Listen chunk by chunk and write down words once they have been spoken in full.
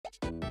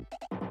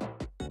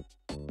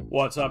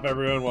What's up,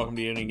 everyone? Welcome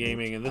to Eonin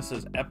Gaming, and this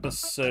is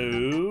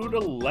episode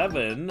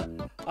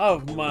 11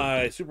 of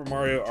my Super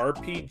Mario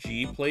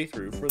RPG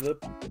playthrough for the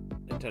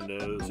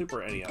Nintendo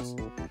Super NES.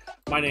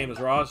 My name is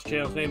Ross, the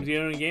channel's name is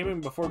Eonin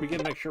Gaming. Before we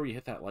begin, make sure you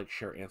hit that like,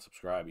 share, and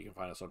subscribe. You can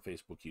find us on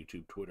Facebook,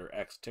 YouTube, Twitter,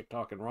 X,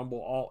 TikTok, and Rumble,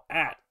 all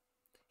at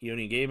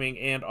Eonin Gaming,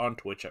 and on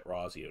Twitch at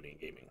Ross Eonin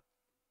Gaming.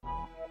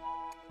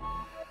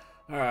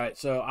 Alright,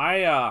 so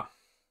I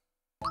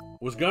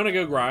was going to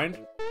go grind.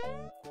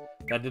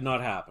 That did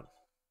not happen.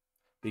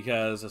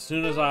 Because as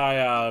soon as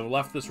I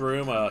left this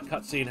room, a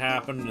cutscene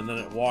happened, and then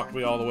it walked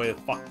me all the way to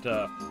fuck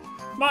to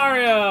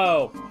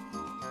Mario!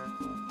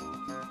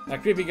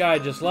 That creepy guy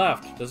just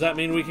left. Does that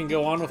mean we can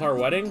go on with our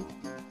wedding?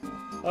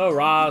 Oh,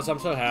 Roz, I'm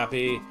so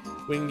happy.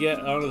 We can get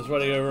on this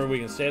wedding over, we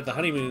can stay at the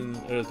honeymoon,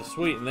 or the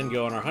suite, and then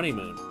go on our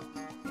honeymoon.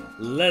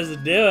 Let's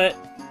do it!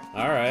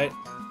 Alright.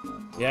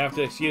 You have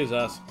to excuse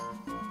us.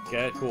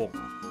 Okay, cool.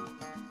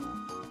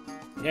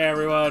 Yeah,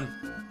 everyone.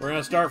 We're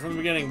gonna start from the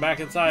beginning.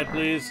 Back inside,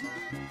 please.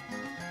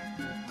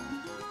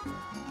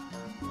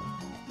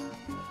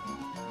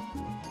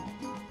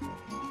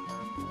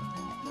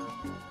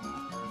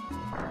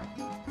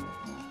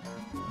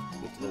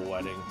 The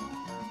wedding.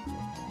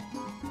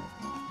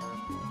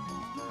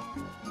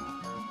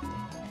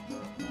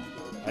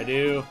 I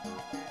do.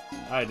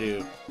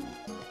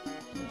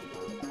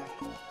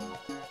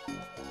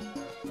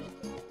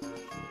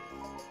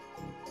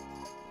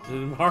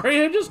 Did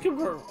Mario just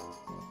confirm?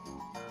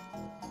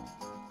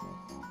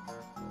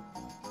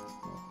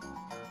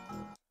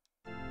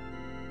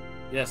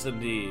 Yes,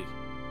 indeed.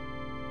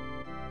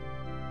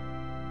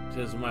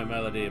 'Tis my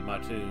melody and my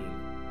tune.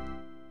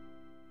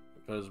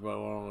 Composed by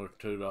Walter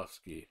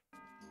Tudowski.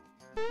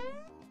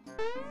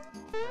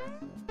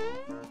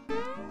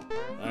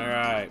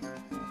 Alright.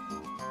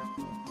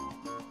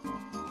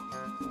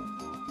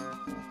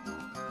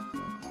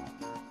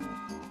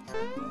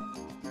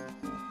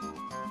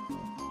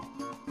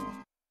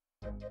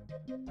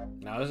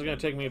 Now this is going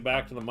to take me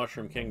back to the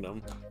Mushroom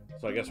Kingdom.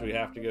 So I guess we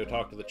have to go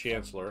talk to the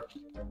Chancellor.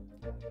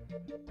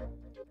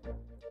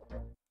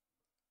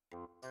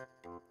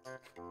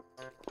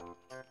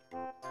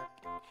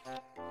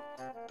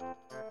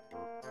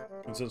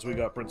 And since we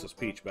got Princess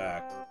Peach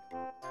back.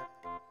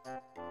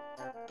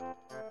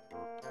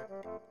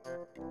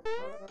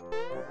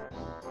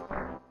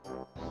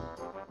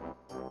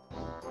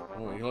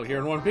 Oh, you're here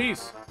in one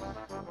piece.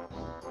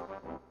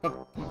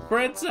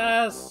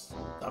 Princess!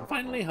 I'm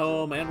finally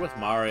home and with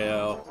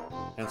Mario.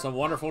 And some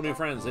wonderful new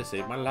friends. They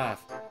saved my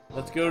life.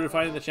 Let's go to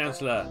find the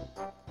Chancellor.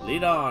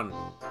 Lead on.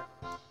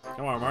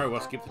 Come on, Mario.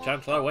 Let's keep the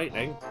Chancellor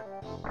waiting.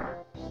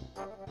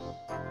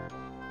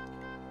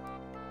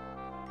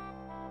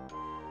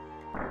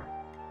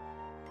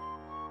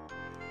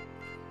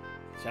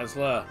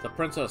 Chancellor, the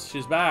princess,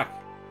 she's back.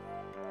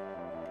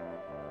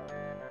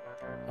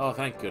 Oh,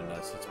 thank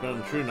goodness. It's been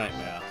a true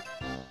nightmare.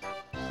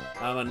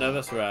 I'm a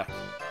nervous wreck.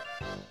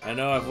 I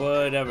know I've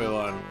worried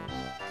everyone.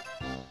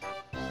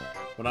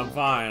 But I'm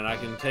fine. I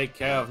can take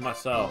care of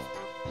myself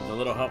with a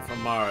little help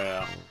from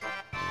Mario.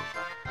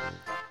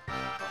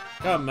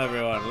 Come,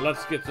 everyone.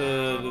 Let's get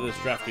to this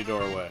drafty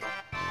doorway.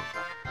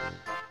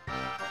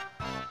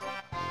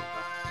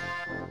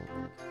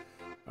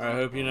 I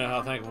hope you know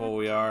how thankful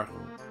we are.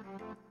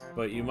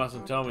 But you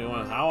mustn't tell me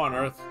when. How on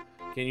earth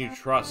can you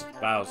trust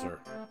Bowser?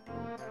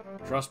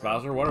 Trust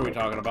Bowser? What are we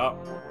talking about?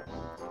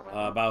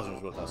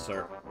 Bowser's with us,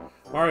 sir.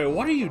 Mario,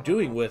 what are you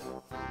doing with...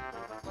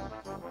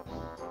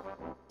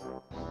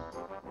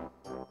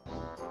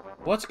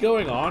 What's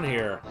going on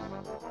here?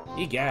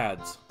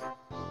 Egads.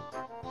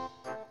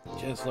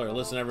 Chancellor,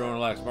 listen, everyone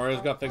relax.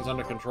 Mario's got things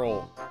under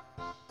control.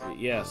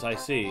 Yes, I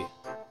see.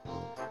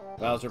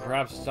 Bowser,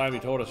 perhaps it's time you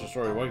told us your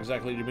story. What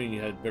exactly do you mean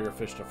you had bigger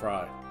fish to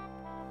fry?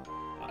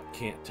 I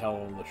can't tell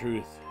him the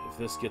truth. If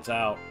this gets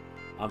out,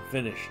 I'm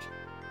finished.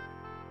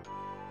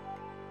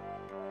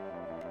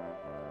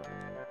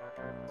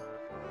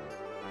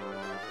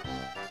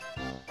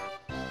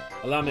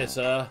 Allow me,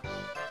 sir.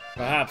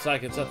 Perhaps I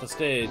can set the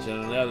stage,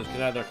 and the others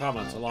can add their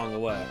comments along the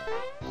way.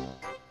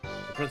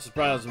 The Princess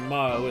Browse and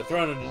Mario were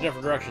thrown into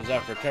different directions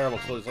after a terrible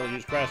explosion. So they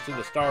just crashed through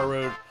the Star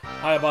Road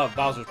high above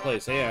Bowser's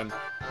place and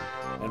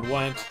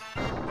went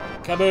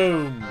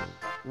kaboom!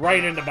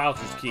 Right into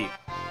Bowser's Keep.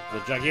 The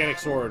gigantic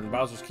sword, and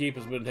Bowser's Keep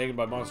has been taken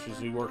by monsters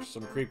who work for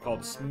some creep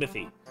called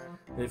Smithy.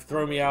 They've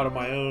thrown me out of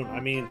my own. I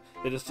mean,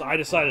 I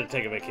decided to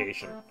take a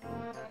vacation.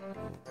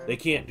 They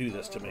can't do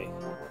this to me.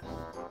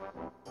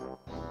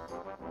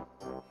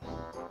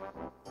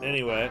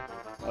 Anyway,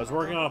 I was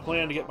working on a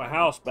plan to get my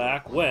house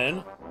back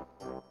when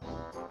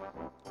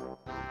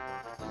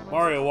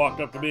Mario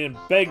walked up to me and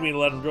begged me to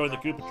let him join the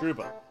Koopa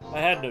Troopa. I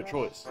had no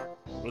choice.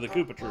 Or the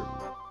Koopa Troop.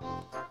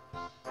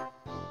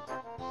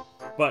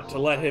 But to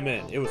let him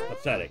in, it was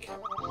pathetic.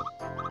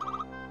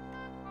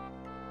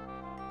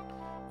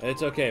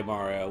 It's okay,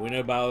 Mario. We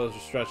know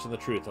Bowser's stretching the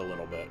truth a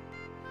little bit.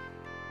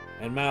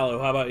 And Mallow,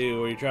 how about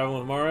you? Were you traveling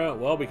with Mario?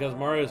 Well, because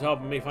Mario's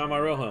helping me find my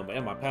real home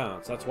and my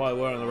parents. That's why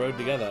we're on the road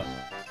together.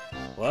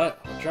 What?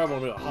 I'm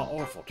traveling with... Oh,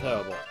 awful,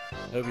 terrible.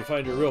 I hope you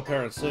find your real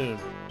parents soon.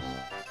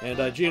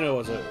 And Gino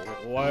was it.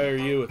 Why are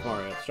you with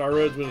Mario? Star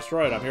Road's been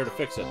destroyed. I'm here to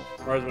fix it.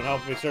 Mario's been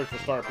helping me search for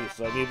star pieces.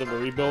 I need them to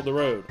rebuild the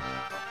road.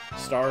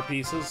 Star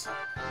pieces?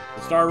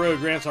 The Star Road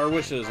grants our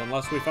wishes.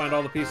 Unless we find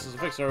all the pieces to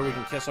fix it, we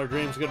can kiss our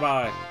dreams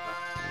goodbye.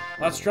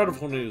 That's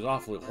dreadful news.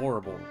 Awfully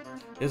horrible,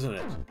 isn't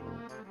it?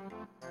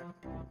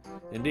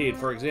 Indeed.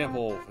 For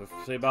example, if,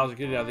 say, Bowser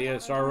could get out the end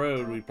of Star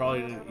Road, you'd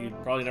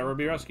probably never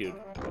be rescued.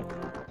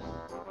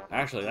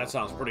 Actually, that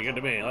sounds pretty good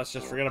to me. Let's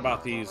just forget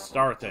about these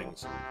star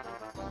things.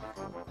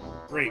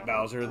 Great,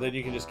 Bowser. Then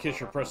you can just kiss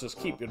your precious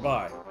keep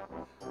goodbye.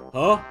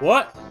 Huh?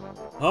 What?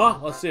 Huh?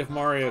 Let's see if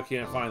Mario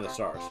can't find the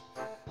stars.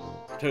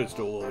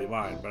 Toadstool will be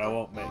mine, but I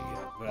won't make it.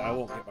 But I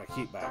won't get my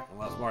keep back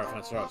unless Mario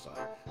finds stars.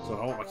 So if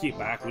I want my keep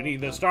back, we need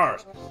those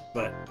stars.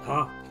 But,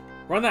 huh?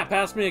 Run that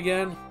past me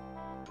again?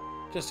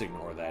 Just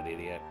ignore that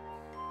idiot.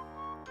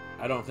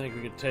 I don't think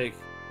we could take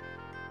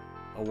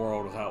a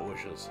world without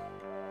wishes.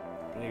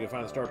 I need to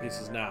find the star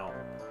pieces now.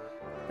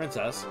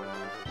 Princess?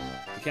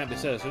 You can't be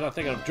serious. You're not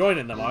thinking of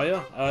joining them, are you?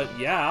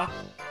 Yeah.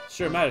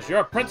 Sure matters.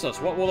 You're a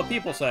princess. What will the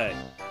people say?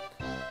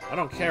 I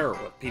don't care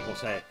what people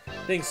say.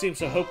 Things seem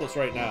so hopeless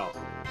right now.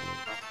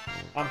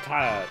 I'm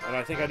tired, and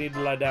I think I need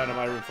to lie down in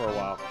my room for a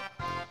while.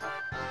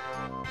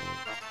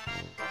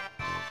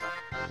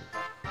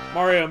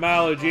 Mario,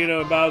 Mallow,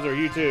 Gino, and Bowser,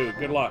 you too.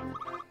 Good luck.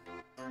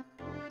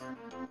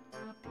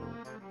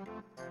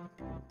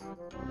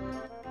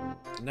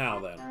 Now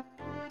then.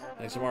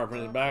 Next time Mario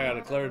Prince back, I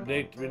declare the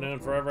date to be known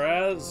forever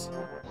as...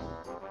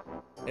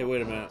 Hey,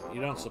 wait a minute. You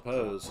don't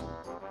suppose...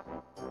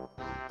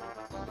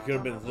 It could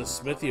have been the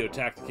Smithy who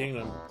attacked the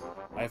kingdom.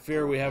 I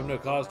fear we have no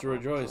cause to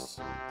rejoice.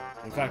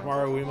 In fact,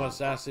 Mario, we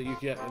must ask that you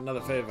get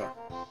another favor.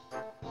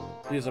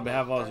 Please, on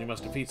behalf of us, you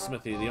must defeat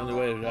Smithy, the only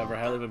way to ever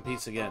live in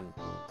peace again.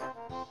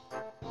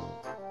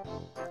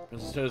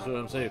 Princess Toad's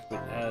home safe, but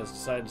has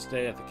decided to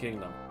stay at the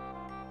kingdom.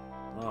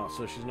 Oh,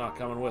 so she's not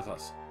coming with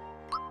us.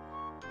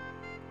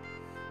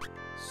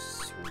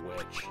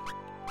 Switch.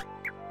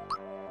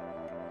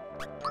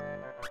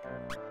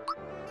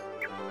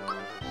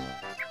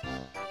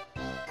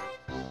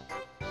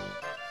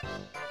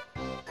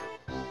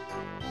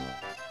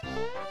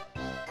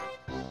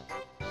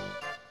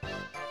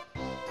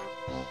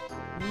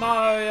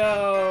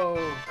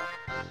 Mario!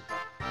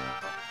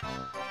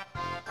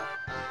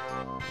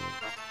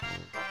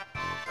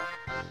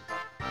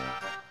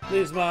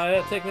 Please,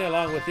 Mario, take me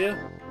along with you.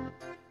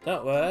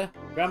 Don't worry.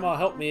 Grandma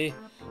helped me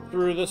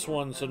through this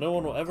one, so no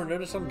one will ever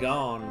notice I'm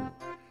gone.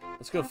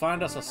 Let's go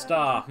find us a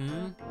star,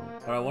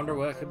 But I wonder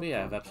where it could be. I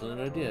have absolutely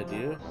no idea, do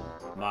you?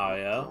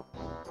 Mario.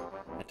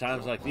 At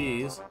times like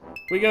these,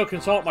 we go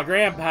consult my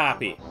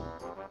grandpappy.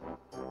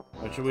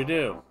 What should we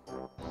do?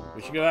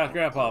 We should go ask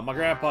Grandpa. My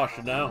grandpa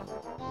should know.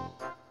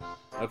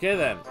 Okay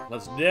then,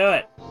 let's do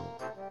it!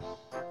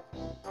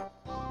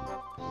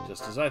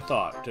 Just as I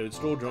thought,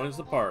 Toadstool joins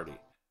the party.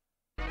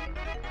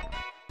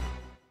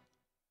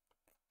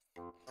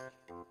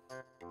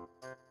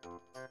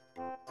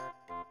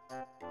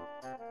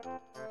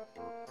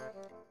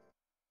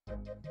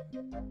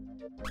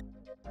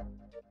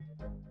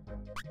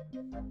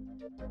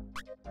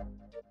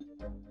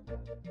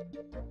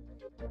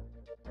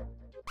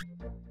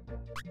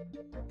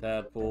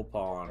 Tadpole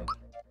Pond.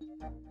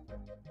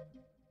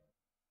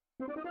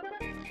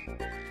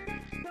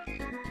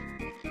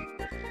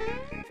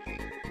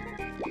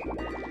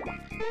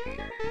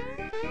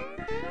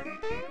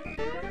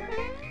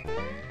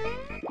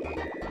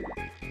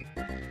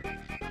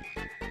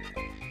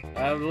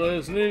 I have the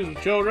latest news,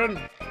 children.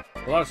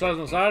 The left side's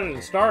inside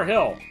in Star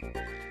Hill.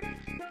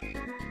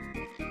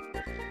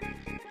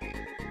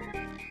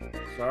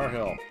 Star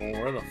Hill. Well,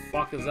 where the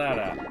fuck is that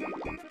at?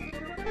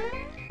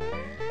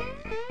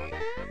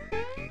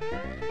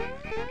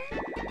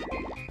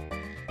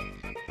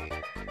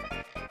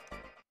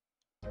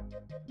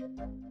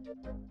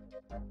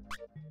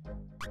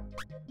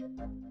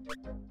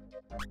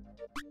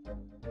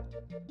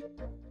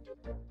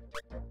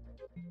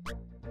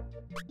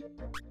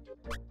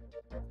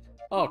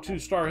 Oh, 2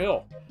 Star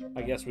Hill.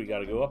 I guess we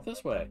gotta go up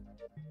this way.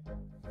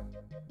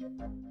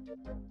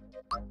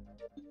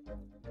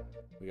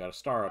 We got a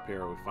star up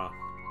here we found.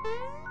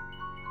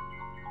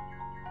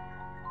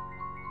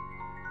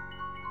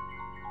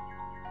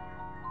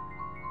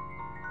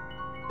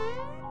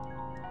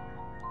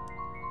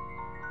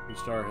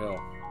 Star Hill.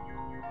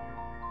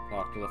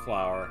 Talk to the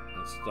flower,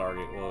 and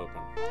Stargate will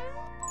open.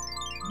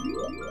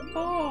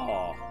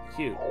 Oh,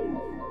 cute.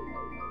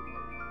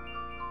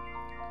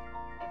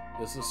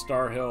 This is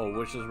Star Hill.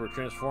 Wishes were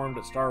transformed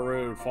at Star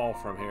Road fall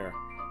from here.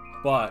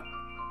 But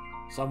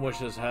some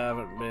wishes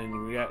haven't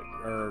been yet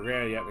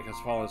granted yet because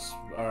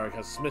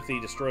Smithy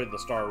destroyed the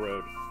Star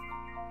Road.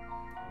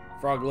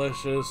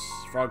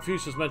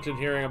 Frogfucius mentioned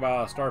hearing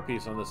about a star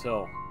piece on this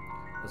hill.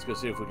 Let's go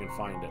see if we can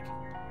find it.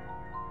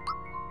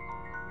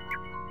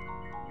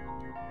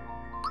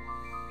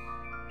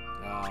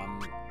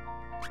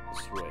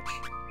 Switch.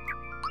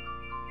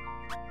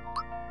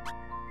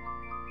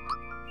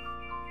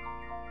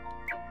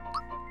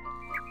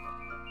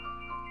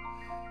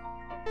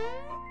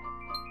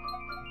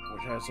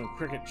 Which has some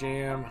Cricket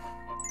Jam.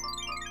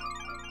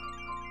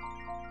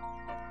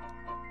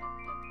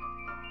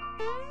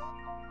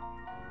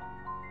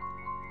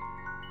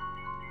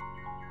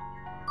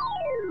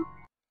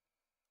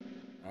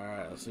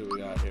 Alright, let's see what we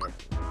got here.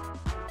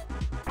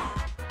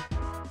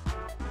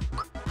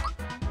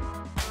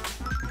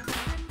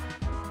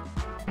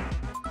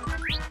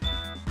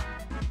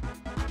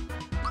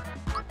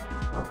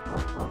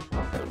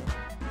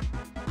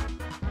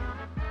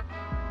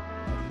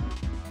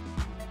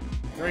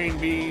 Green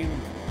bean.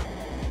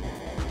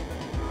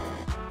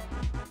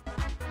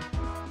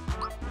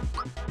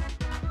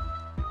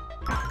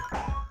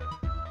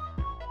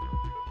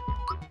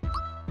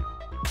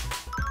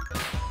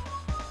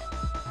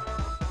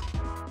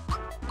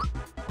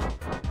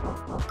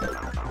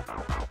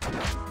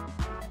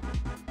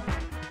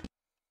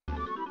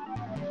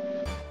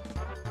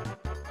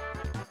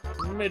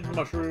 Mid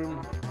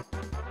mushroom.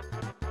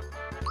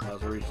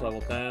 As we reach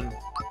level 10.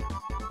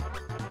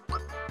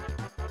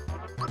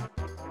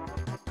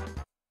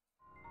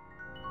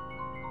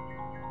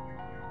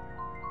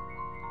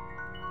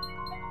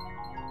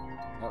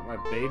 My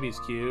baby's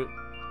cute.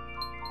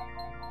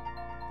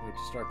 Wait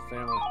to start the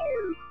family.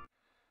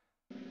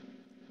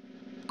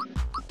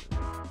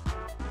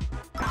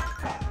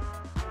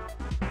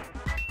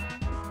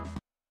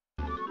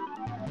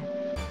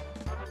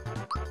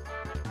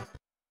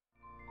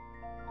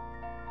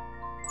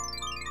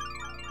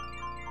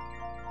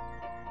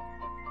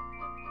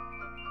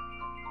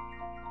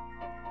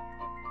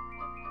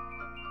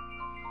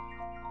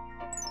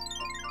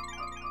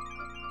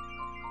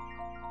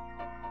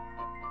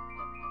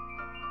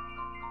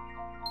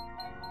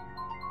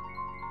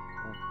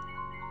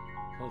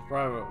 It's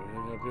private. We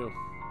gotta do.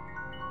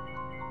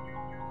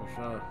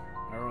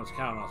 Everyone's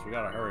counting us. We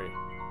gotta hurry.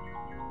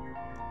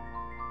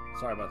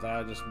 Sorry about that.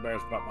 I just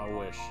embarrassed about my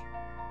wish.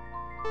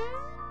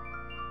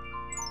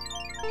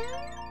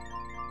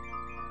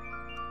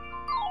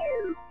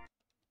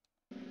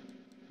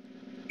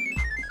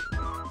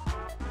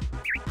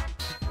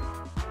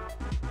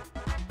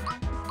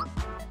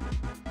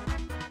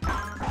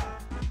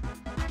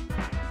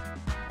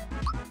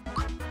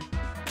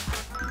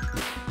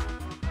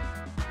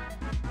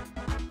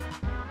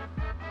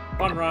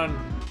 Fun run.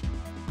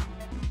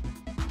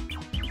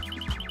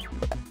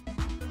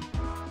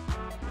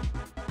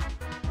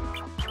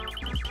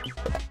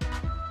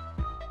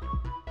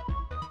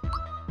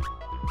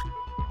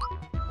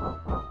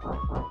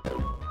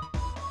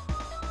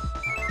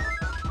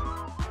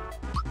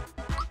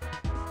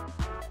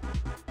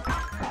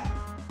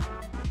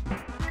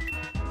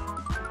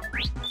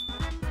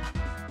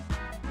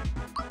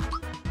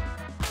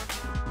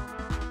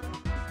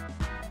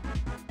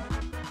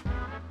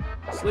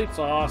 Sleep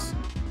sauce.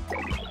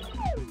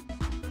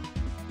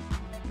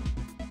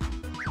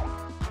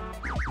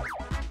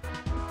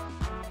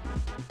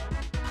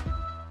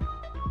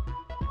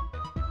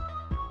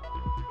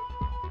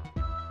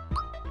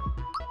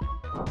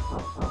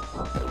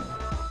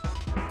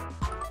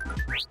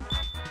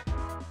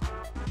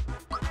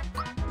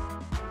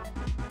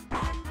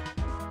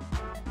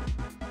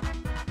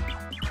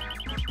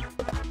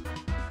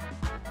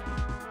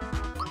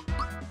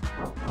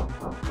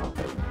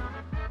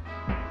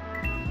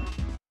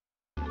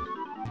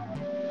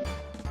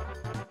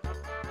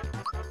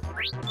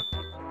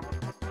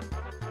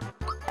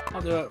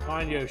 I'll do it.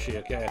 Find Yoshi,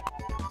 okay.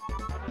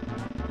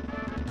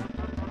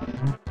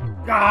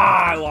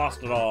 Ah, I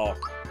lost it all.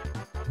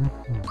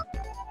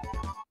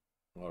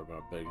 What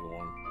about a big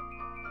one?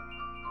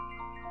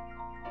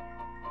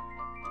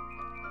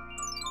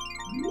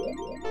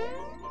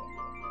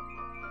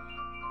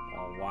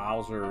 Oh,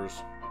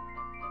 wowzers.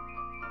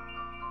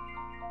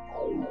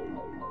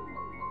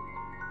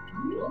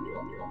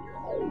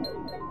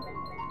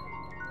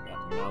 That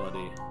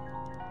melody.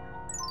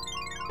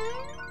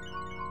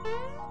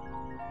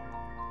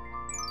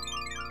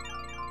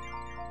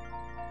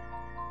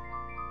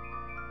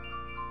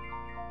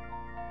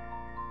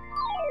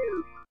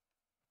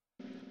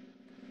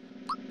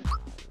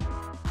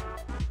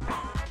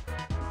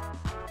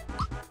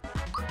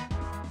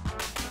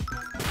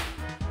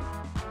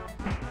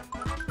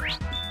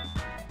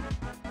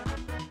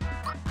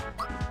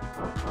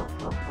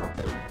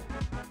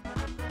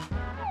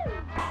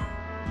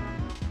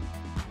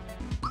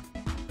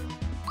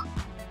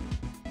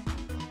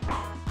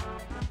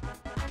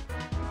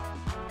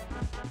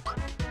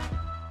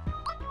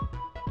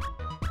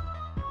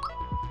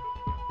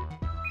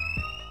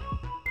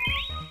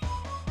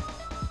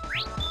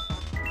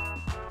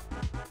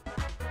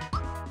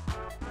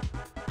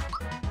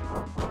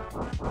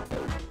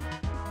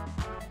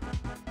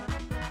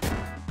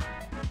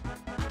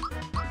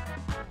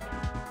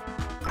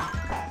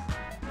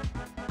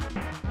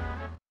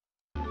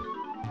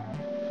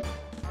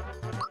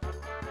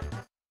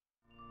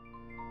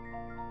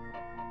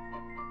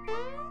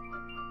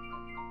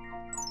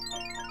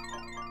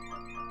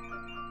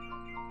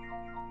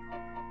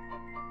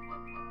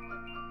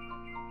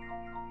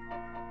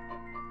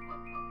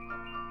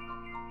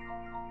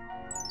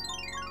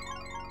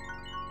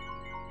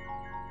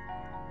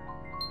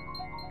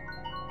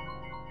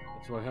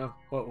 So I have.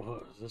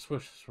 What is this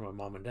wish? Is from my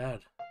mom and dad.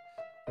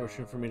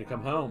 Wishing for me to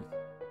come home.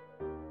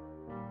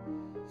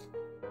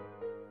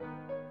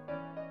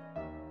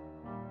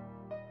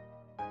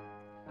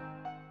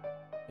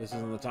 This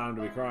isn't the time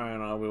to be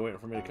crying. I'll be waiting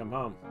for me to come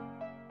home.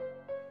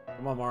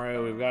 Come on,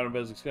 Mario. We've got a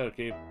busy schedule to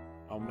keep.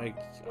 I'll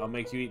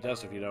make you eat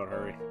dust if you don't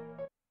hurry.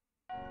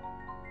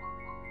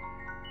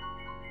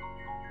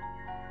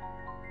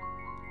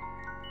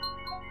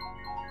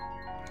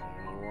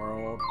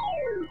 World.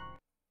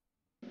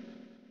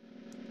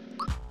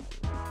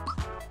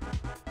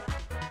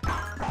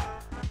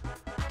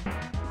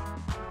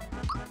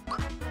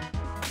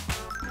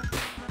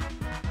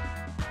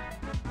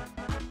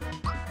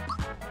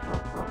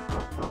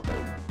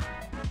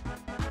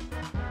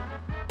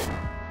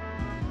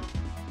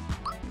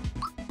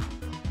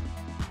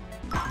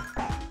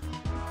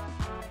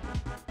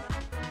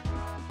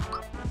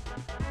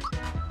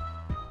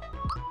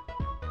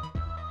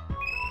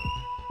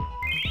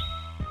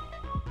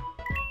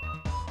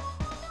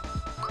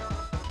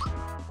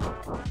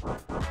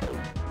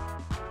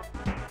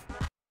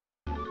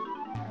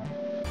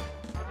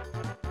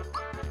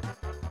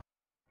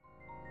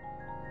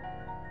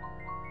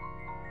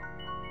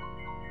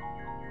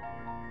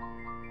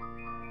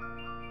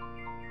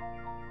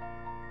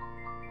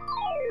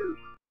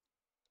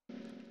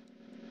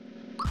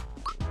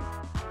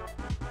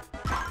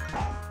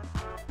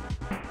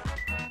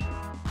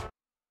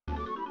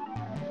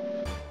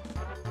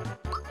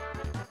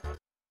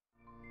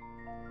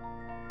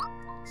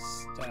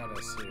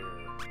 Status here.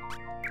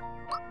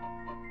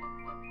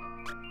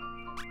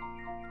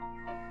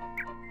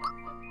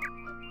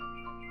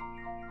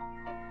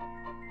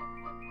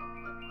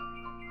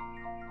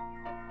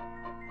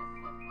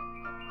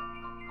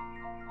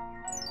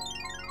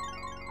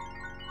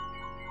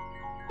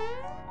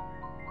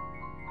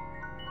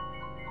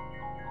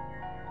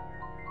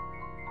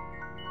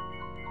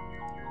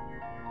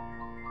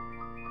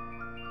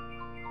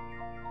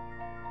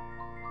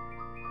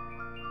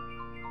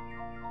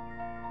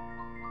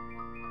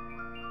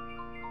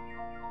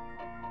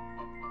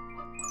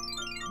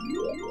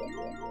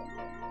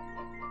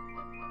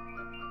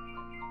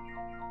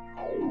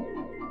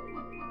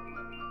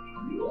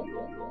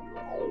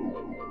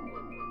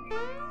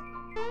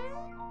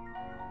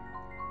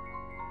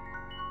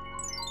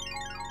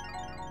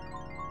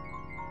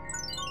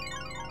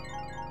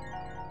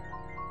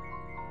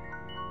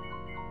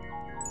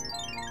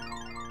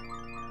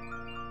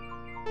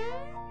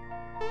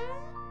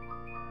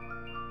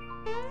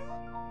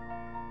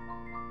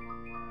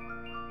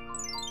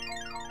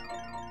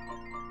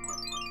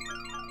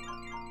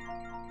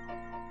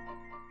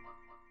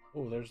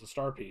 Oh, there's the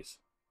star piece.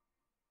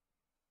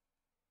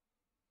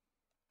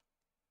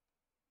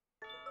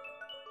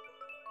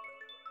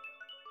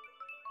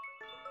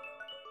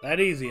 That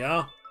easy,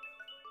 huh?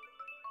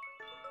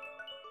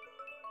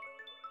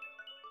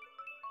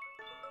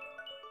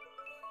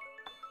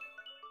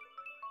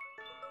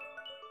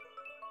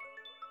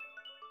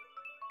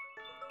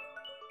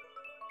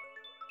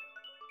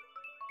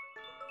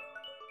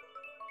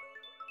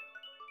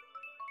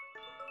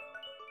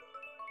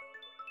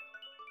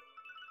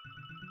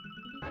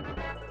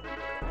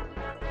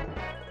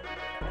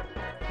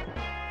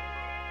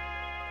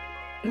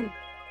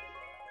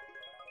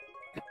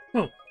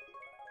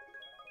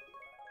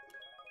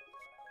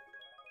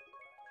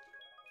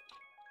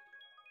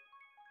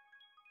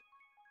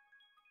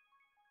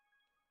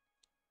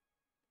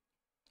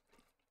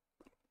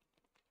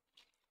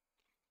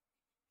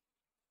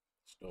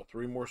 Still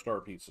 3 more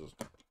star pieces.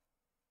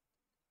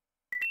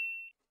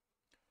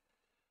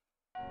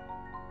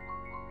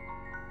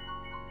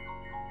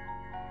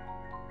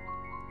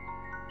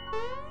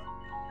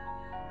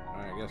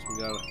 Alright, I guess we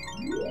gotta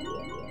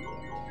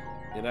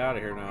get out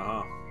of here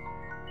now, huh?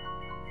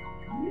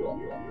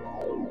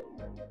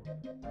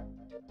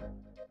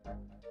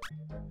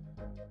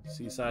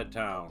 Seaside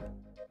Town.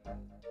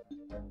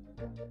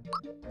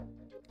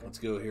 Let's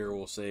go here,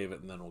 we'll save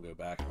it, and then we'll go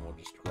back and we'll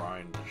just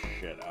grind the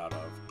shit out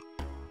of.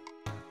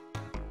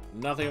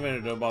 Nothing of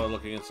it, don't bother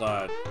looking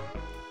inside.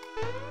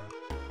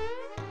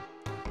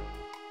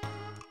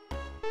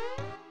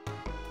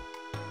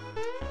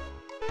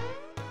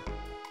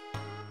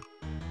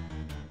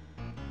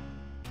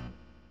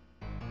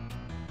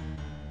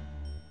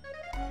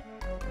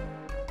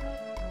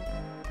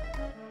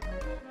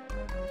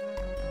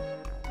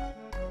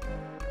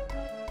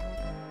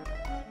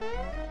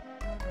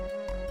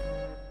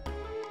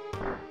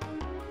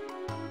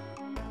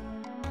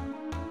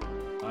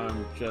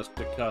 I'm just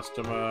a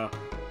customer.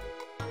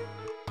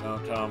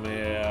 Don't tell me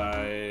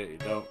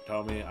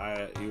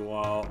you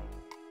all.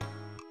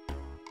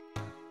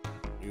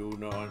 You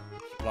know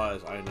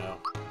supplies, I know.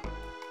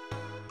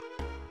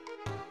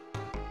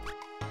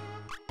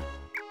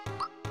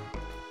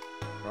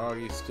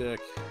 Froggy stick.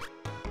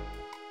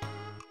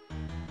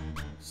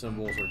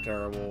 Symbols are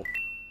terrible.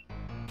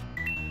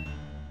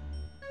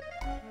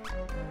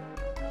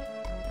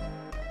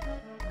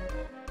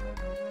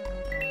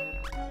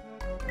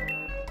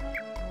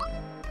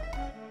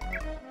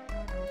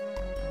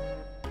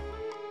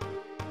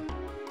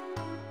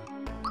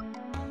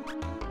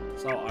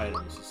 Sell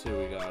items. Let's see what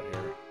we got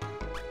here.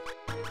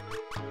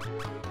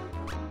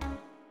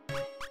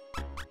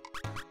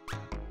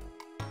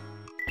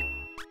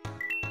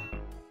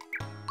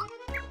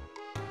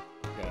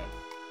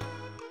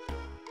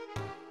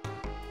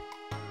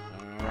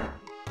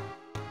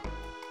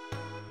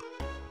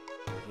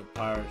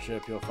 pirate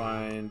ship, you'll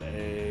find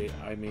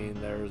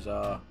there's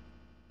a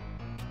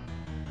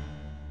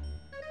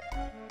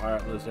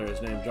pirate lives there.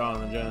 His name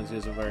Jonathan Jones. He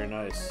isn't very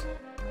nice.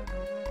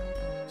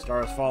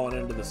 Stars falling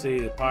into the sea.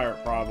 The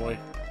pirate probably.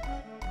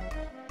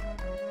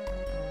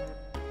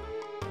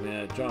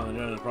 Yeah, Jonathan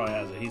Jones probably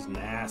has it. He's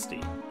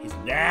nasty. He's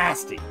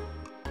nasty.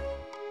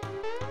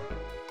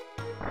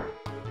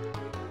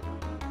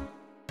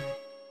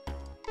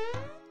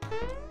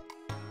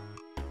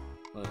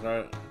 That's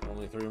right.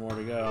 Only 3 more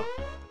to go.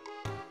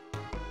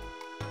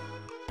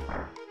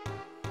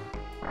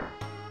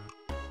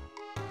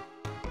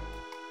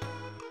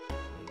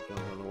 Jump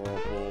in the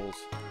whirlpools.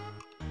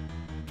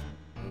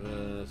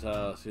 In his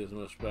house, he is the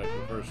most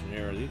respected person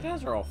here. These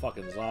guys are all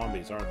fucking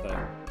zombies, aren't they?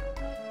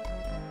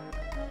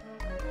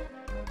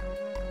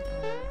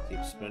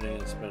 Keep spinning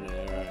and spinning,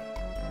 alright.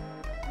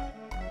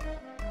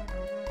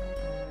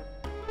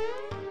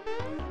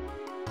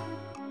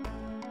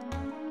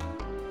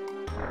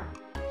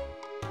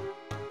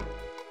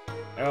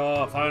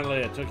 Oh, finally,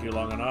 it took you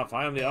long enough.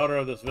 I am the elder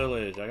of this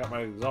village. I got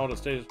my exalted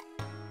stage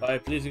by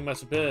pleasing my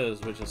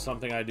superiors, which is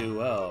something I do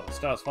well. The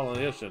stars fall in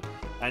the ocean.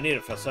 I need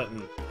it for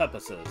certain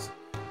purposes.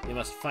 You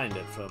must find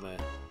it for me.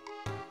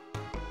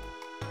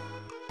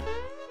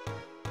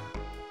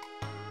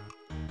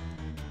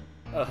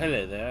 Oh,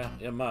 hello there.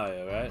 You're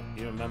Mario, right?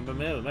 You remember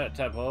me? We met at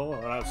Tadpole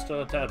when I was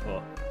still a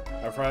tadpole.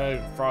 I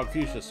tried Frog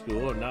Fuchsia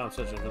School, and now I'm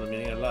searching for the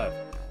meaning of life.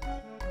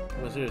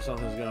 I'm serious,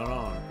 something's going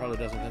on. It probably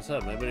doesn't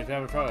concern me, but if you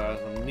haven't tried, I have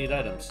some neat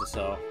items to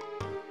sell.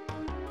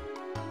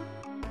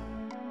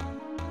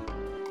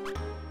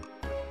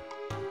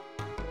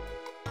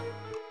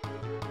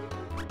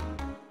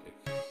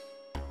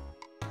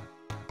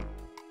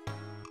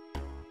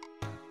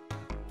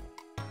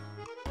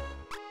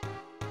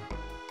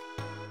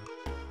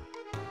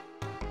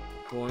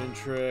 Coin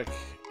trick,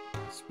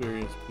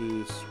 experience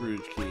boost,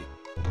 Scrooge key.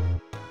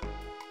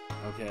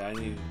 Okay, I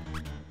need.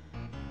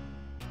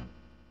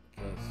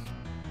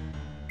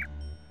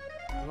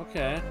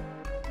 Okay,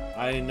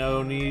 I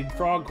need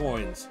frog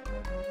coins.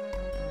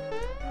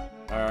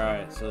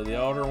 Alright, so the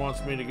elder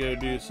wants me to go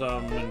do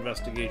some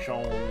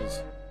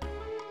investigations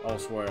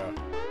elsewhere.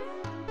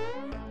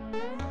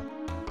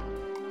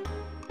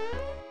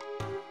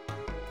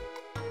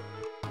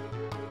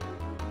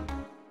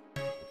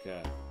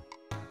 Okay.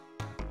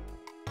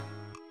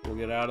 We'll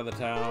get out of the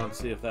town and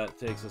see if that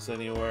takes us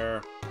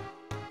anywhere.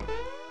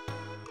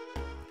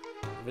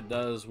 If it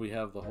does, we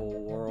have the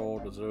whole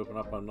world. Does it open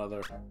up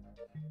another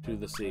to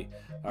the sea?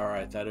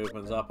 Alright, that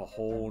opens up a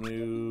whole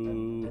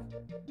new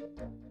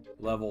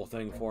level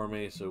thing for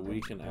me, so we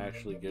can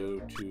actually go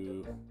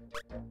to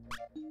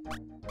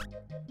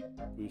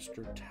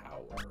Booster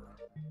Tower.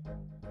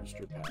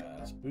 Booster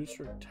Pass.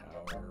 Booster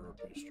Tower.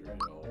 Booster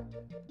Hill.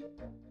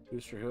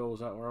 Booster Hill, was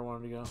that where I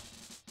wanted to go?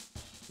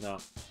 No.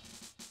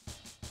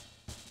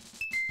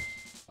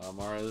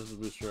 Alright, this is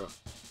Booster Hill.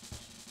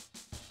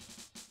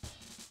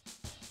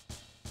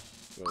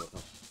 Go with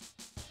them.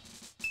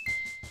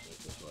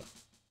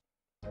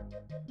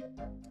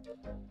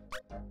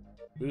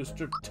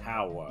 Booster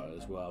Tower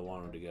is where I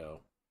wanted to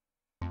go.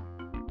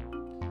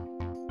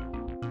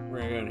 We're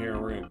gonna go in here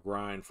and we're gonna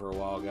grind for a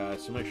while,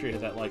 guys. So make sure you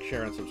hit that like,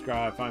 share, and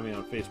subscribe. Find me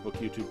on Facebook,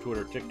 YouTube,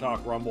 Twitter,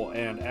 TikTok, Rumble,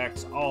 and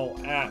X, all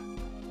at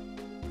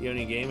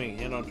Yoni Gaming,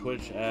 and on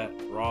Twitch at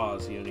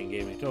Roz Yoni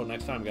Gaming. Till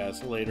next time,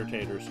 guys. Later,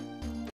 taters.